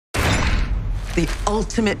The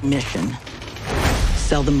ultimate mission: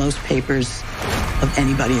 sell the most papers of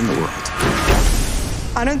anybody in the world.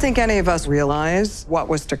 I don't think any of us realize what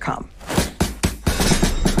was to come.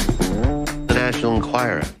 The National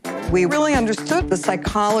Enquirer. We really understood the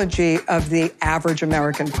psychology of the average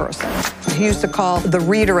American person. He used to call the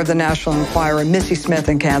reader of the National Enquirer Missy Smith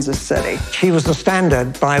in Kansas City. She was the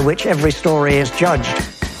standard by which every story is judged.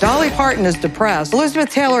 Dolly Parton is depressed. Elizabeth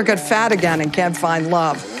Taylor got fat again and can't find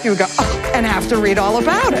love. You would go, oh, and have to read all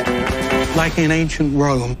about it. Like in ancient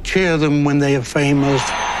Rome, cheer them when they are famous,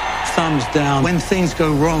 thumbs down when things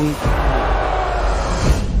go wrong.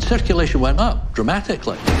 Circulation went up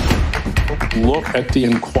dramatically. Look at the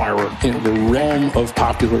Enquirer in the realm of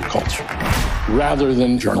popular culture rather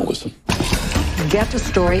than journalism. Get the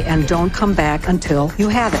story and don't come back until you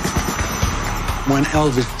have it. When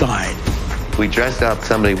Elvis died, we dressed up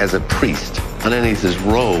somebody as a priest. Underneath his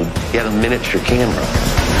robe, he had a miniature camera.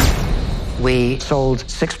 We sold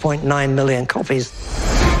 6.9 million copies.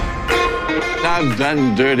 I've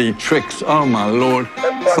done dirty tricks, oh my Lord.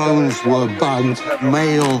 phones were bugged,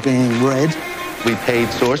 mail being read. We paid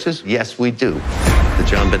sources? Yes, we do. The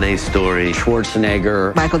John Bonet story.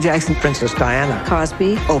 Schwarzenegger. Michael Jackson. Princess Diana.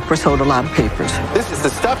 Cosby. Oprah sold a lot of papers. This is the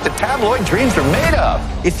stuff the tabloid dreams are made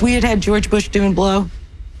of. If we had had George Bush doing blow,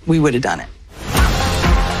 we would have done it.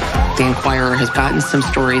 The Enquirer has gotten some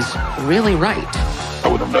stories really right. I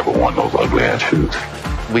would have never worn those ugly ass shoes.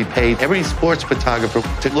 We paid every sports photographer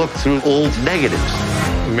to look through old negatives.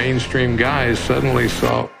 Mainstream guys suddenly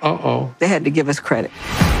saw, uh-oh. They had to give us credit.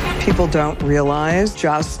 People don't realize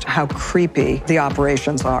just how creepy the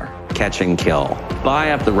operations are. Catch and kill.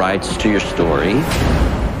 Buy up the rights to your story.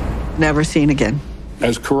 Never seen again.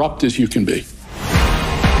 As corrupt as you can be.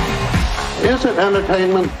 Is it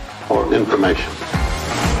entertainment or information?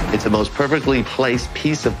 It's the most perfectly placed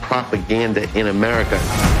piece of propaganda in America.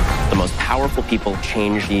 The most powerful people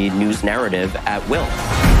change the news narrative at will.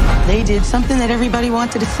 They did something that everybody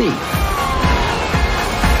wanted to see.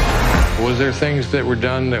 Was there things that were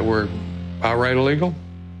done that were outright illegal?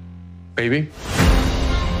 Maybe.